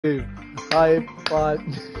Hype live,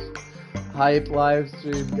 hype live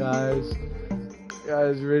stream, guys.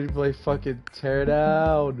 Guys, ready to play fucking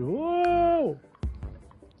Teardown? Whoa!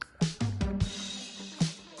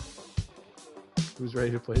 Who's ready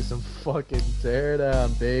to play some fucking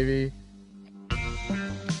Teardown, baby?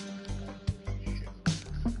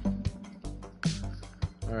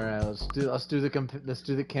 All right, let's do the campaign. Let's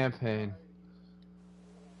do the campaign.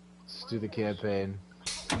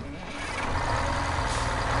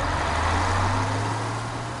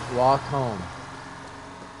 Walk home.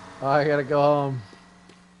 Oh, I gotta go home.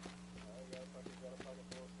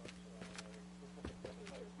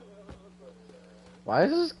 Why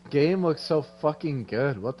does this game look so fucking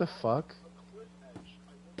good? What the fuck?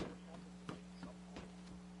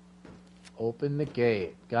 Open the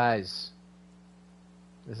gate. Guys.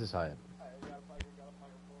 This is hype.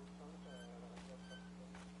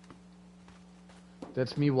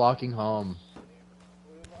 That's me walking home.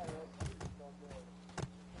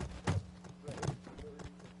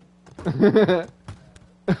 Let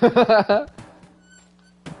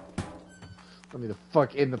me the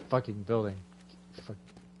fuck in the fucking building. Fuck.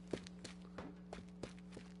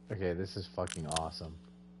 Okay, this is fucking awesome.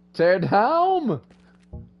 Tear down!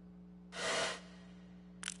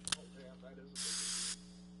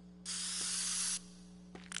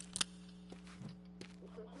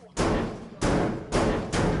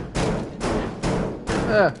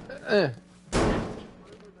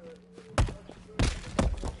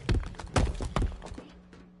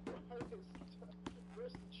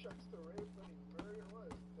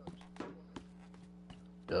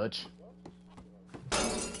 Dutch.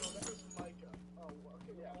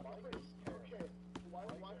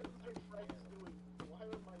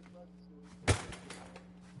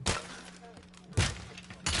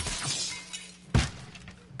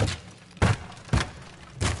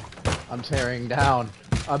 I'm tearing down.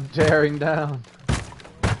 I'm tearing down.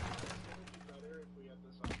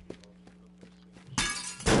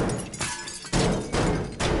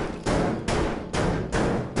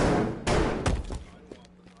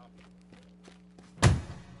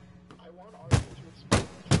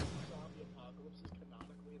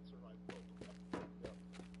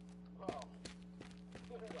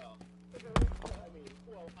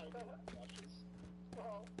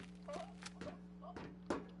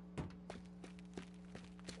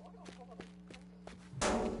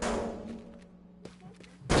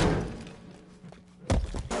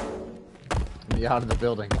 Let me out of the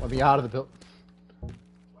building. Let me out of the building.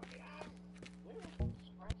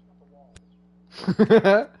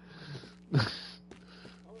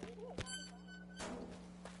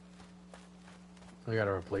 I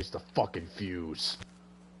gotta replace the fucking fuse.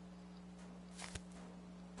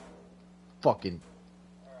 Fucking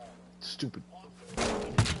stupid.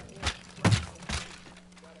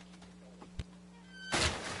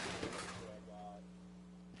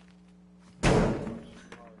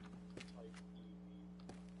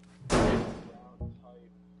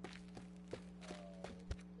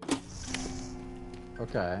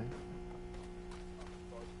 Okay.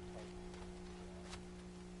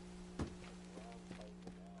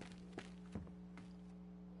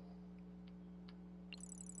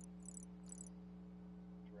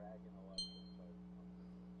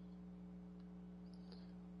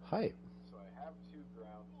 Hype. So I have 2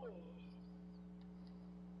 ground players.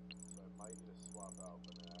 So I might need to swap out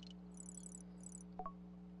for that.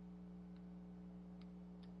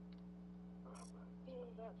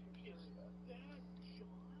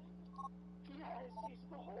 Yes, he's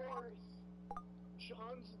the horse!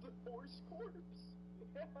 John's the horse corpse!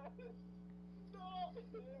 Yes! No! I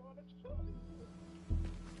didn't want to try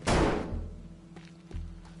it!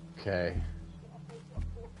 Okay.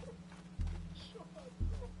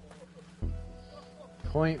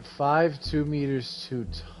 0.52 meters too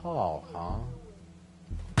tall, huh?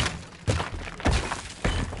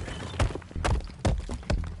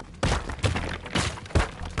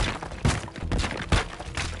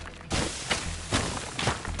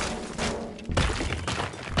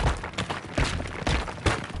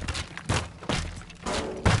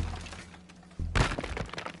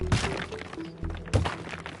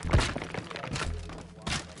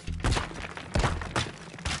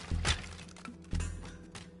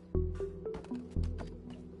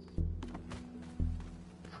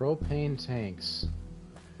 Propane tanks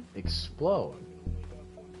explode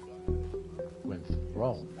when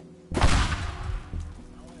thrown.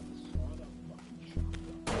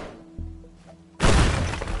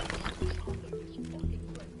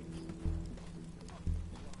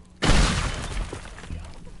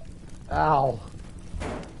 Ow.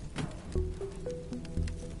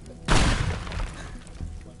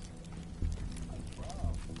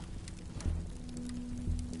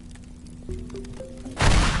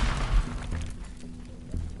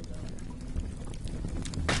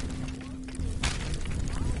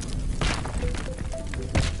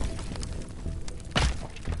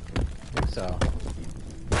 so.